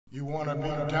You wanna be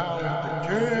down with the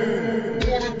king?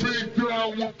 Wanna be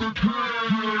down with the king?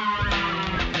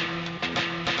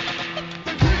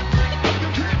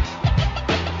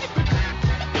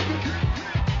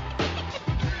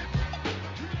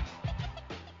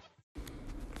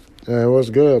 Hey, what's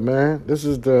good, man? This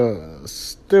is the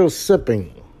Still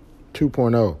Sipping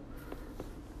 2.0.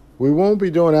 We won't be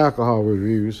doing alcohol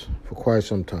reviews for quite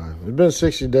some time. It's been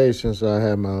 60 days since I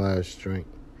had my last drink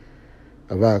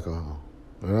of alcohol.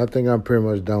 And I think I'm pretty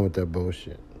much done with that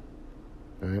bullshit.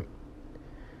 Right?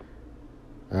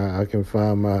 I can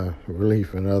find my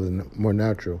relief in other, more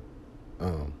natural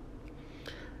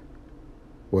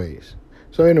ways.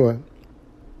 So anyway,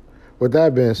 with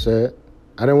that being said,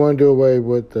 I didn't want to do away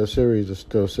with the series of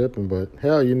Still Sipping, but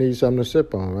hell, you need something to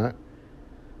sip on, right?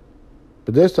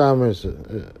 But this time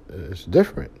it's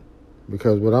different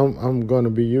because what I'm going to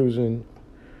be using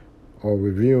or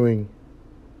reviewing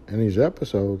in these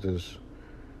episodes is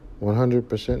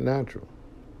 100% natural.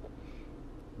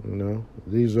 You know,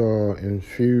 these are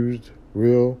infused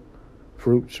real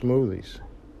fruit smoothies.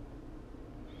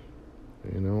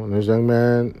 You know, and this young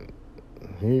man,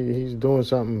 he's doing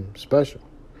something special.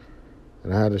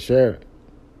 And I had to share it,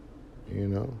 you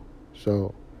know.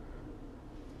 So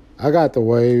I got the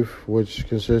wave, which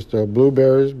consists of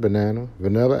blueberries, banana,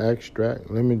 vanilla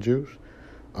extract, lemon juice,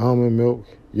 almond milk,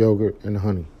 yogurt, and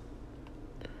honey.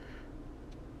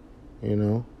 You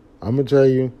know, I'm going to tell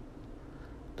you,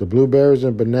 the blueberries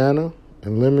and banana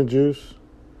and lemon juice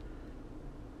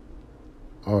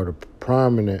are the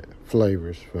prominent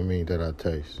flavors for me that I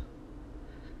taste,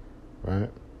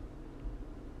 right?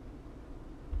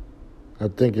 I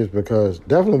think it's because,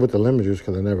 definitely with the lemon juice,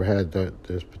 because I never had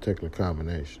this particular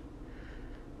combination.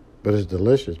 But it's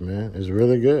delicious, man. It's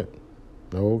really good.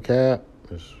 No cap.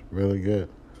 It's really good.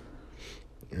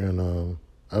 And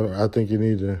I think you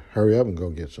need to hurry up and go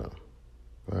get some,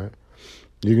 right?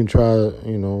 You can try,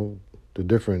 you know, the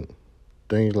different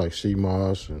things like sea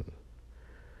moss and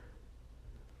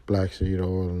black seed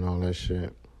oil and all that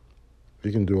shit.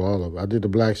 You can do all of it. I did the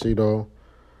black seed oil.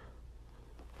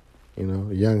 You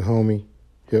know, a young homie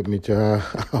helped me to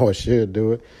how I should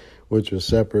do it, which was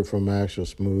separate from my actual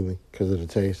smoothie because of the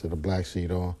taste of the black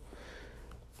seed oil.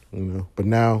 You know, but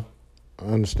now,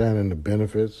 understanding the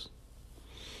benefits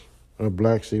of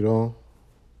black seed oil,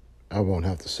 I won't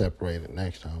have to separate it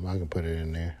next time. I can put it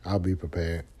in there. I'll be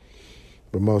prepared.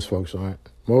 But most folks aren't.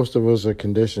 Most of us are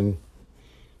conditioned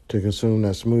to consume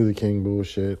that Smoothie King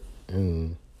bullshit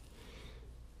and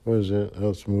what is it?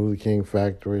 Smoothie King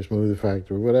Factory, Smoothie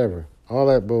Factory, whatever. All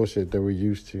that bullshit that we're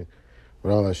used to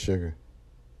with all that sugar.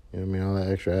 You know what I mean? All that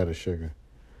extra added sugar.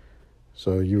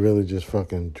 So you really just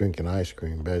fucking drinking ice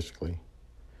cream, basically.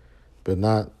 But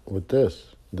not with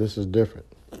this. This is different.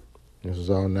 This is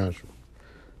all natural.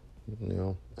 You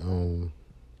know?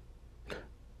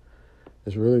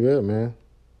 It's really good, man.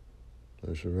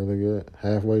 It's really good.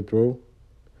 Halfway through,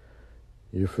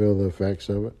 you feel the effects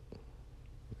of it.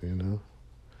 You know?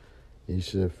 You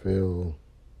should feel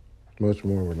much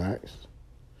more relaxed.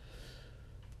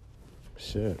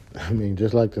 Shit. I mean,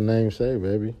 just like the name say,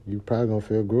 baby, you probably gonna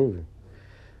feel groovy.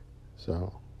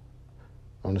 So,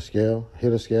 on the scale,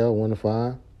 hit a scale, 1 to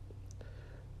 5.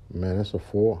 Man, that's a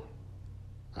 4.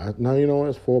 Now, you know what?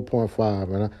 It's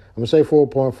 4.5. And I'm gonna say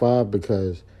 4.5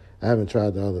 because I haven't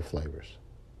tried the other flavors.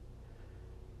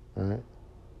 All right?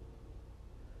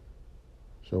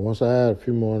 So once I add a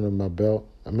few more under my belt,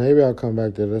 maybe I'll come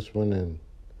back to this one and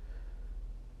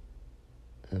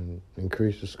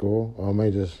increase the score, or I may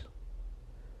just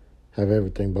have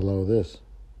everything below this.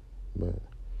 But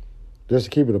just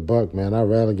to keep it a buck, man, I'd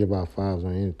rather give out 5s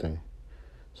on anything.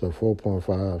 So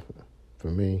 4.5 for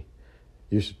me,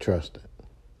 you should trust it.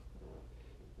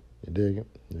 You dig it?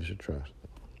 You should trust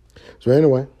it. So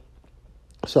anyway,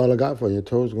 that's all I got for you. I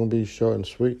told you it's going to be short and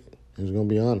sweet. It's going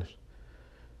to be honest.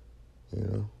 You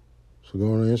know? So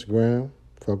go on Instagram,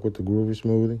 fuck with the Groovy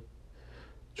Smoothie,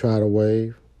 try the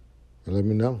wave, and let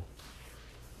me know.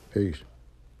 Peace.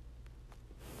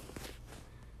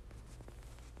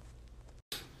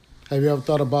 Have you ever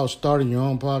thought about starting your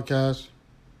own podcast?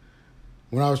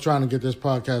 When I was trying to get this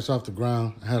podcast off the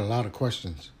ground, I had a lot of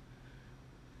questions.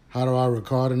 How do I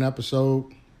record an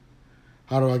episode?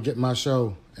 How do I get my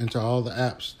show into all the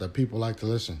apps that people like to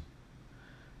listen?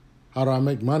 How do I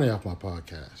make money off my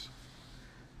podcast?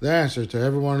 The answer to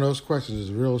every one of those questions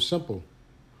is real simple,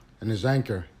 and it's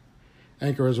Anchor.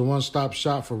 Anchor is a one-stop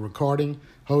shop for recording,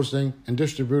 hosting, and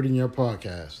distributing your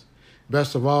podcast.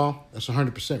 Best of all, it's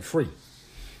 100% free,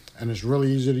 and it's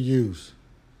really easy to use.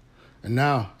 And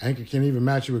now, Anchor can even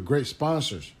match you with great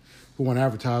sponsors who want to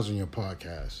advertise on your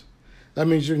podcast. That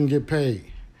means you can get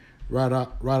paid right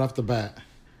off the bat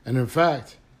And in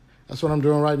fact, that's what I'm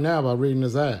doing right now by reading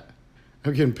this ad.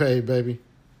 I'm getting paid, baby.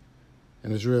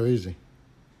 And it's real easy.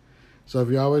 So if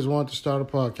you always want to start a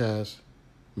podcast,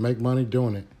 make money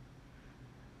doing it,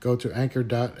 go to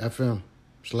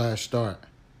anchor.fm/start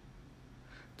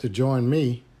to join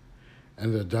me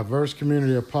and the diverse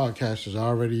community of podcasters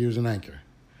already using Anchor.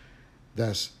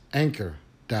 That's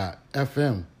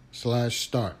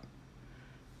anchor.fm/start.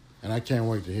 And I can't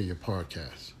wait to hear your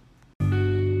podcast.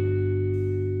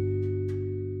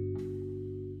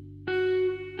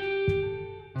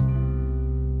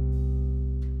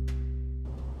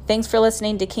 Thanks for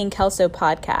listening to King Kelso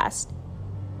Podcast.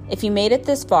 If you made it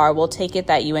this far, we'll take it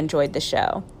that you enjoyed the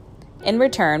show. In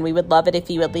return, we would love it if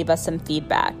you would leave us some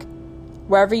feedback.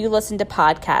 Wherever you listen to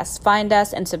podcasts, find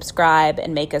us and subscribe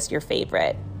and make us your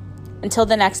favorite. Until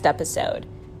the next episode,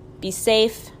 be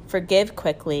safe, forgive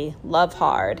quickly, love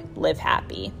hard, live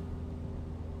happy.